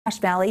Cache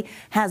Valley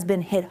has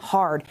been hit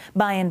hard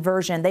by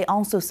inversion. They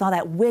also saw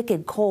that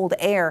wicked cold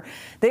air.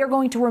 They are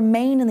going to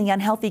remain in the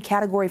unhealthy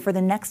category for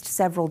the next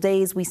several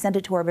days. We send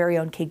it to our very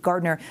own Kate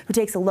Gardner, who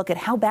takes a look at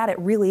how bad it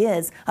really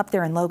is up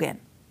there in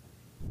Logan.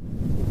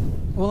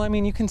 Well, I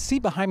mean, you can see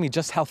behind me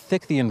just how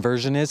thick the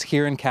inversion is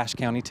here in Cache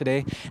County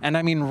today. And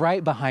I mean,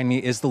 right behind me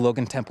is the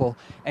Logan Temple,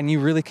 and you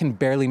really can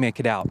barely make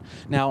it out.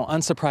 Now,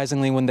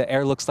 unsurprisingly, when the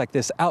air looks like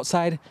this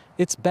outside,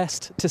 it's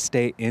best to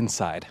stay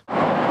inside.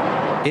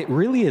 It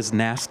really is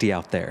nasty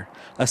out there,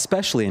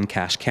 especially in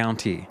Cache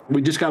County.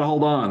 We just got to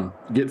hold on,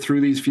 get through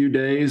these few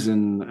days,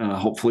 and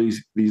hopefully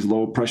these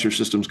low pressure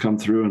systems come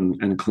through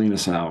and clean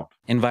us out.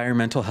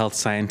 Environmental health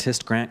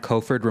scientist Grant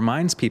Coford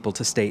reminds people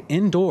to stay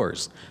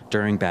indoors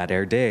during bad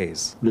air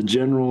days. The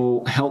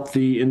general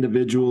healthy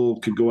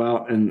individual could go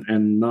out and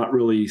not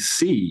really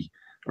see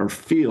or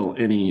feel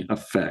any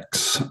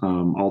effects,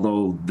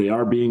 although they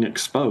are being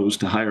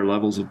exposed to higher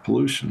levels of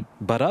pollution.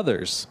 But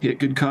others. It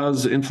could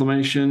cause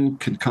inflammation,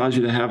 could cause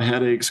you to have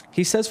headaches.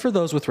 He says for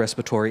those with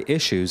respiratory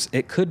issues,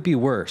 it could be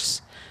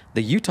worse.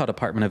 The Utah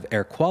Department of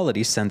Air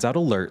Quality sends out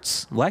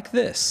alerts like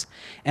this,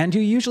 and you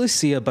usually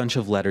see a bunch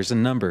of letters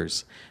and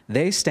numbers.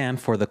 They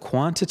stand for the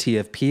quantity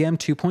of PM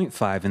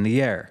 2.5 in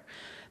the air.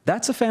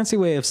 That's a fancy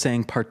way of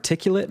saying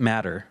particulate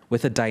matter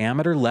with a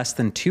diameter less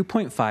than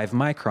 2.5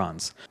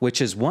 microns, which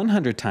is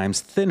 100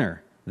 times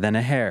thinner than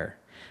a hair.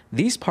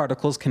 These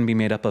particles can be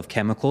made up of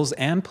chemicals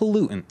and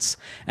pollutants,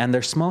 and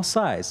their small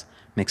size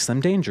makes them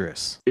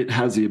dangerous. It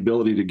has the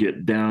ability to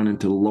get down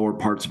into the lower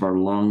parts of our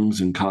lungs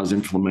and cause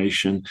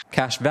inflammation.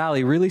 Cache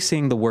Valley really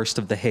seeing the worst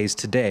of the haze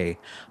today,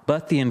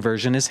 but the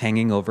inversion is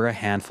hanging over a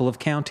handful of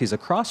counties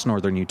across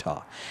northern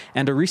Utah,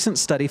 and a recent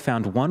study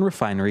found one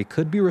refinery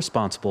could be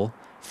responsible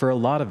for a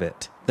lot of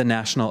it. The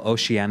National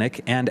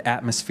Oceanic and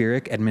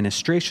Atmospheric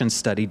Administration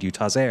studied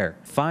Utah's air,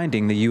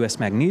 finding the U.S.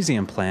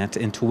 magnesium plant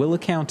in Tooele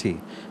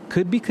County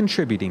could be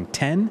contributing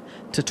 10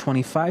 to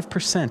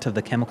 25% of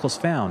the chemicals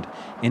found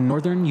in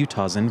northern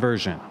Utah's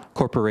inversion.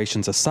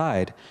 Corporations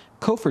aside,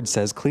 Coford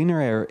says cleaner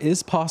air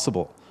is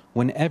possible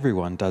when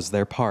everyone does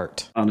their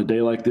part. On a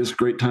day like this,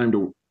 great time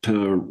to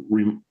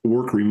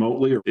work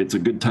remotely. It's a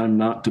good time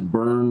not to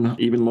burn.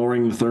 Even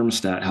lowering the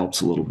thermostat helps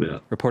a little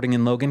bit. Reporting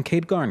in Logan,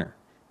 Kate Garner,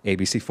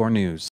 ABC4 News.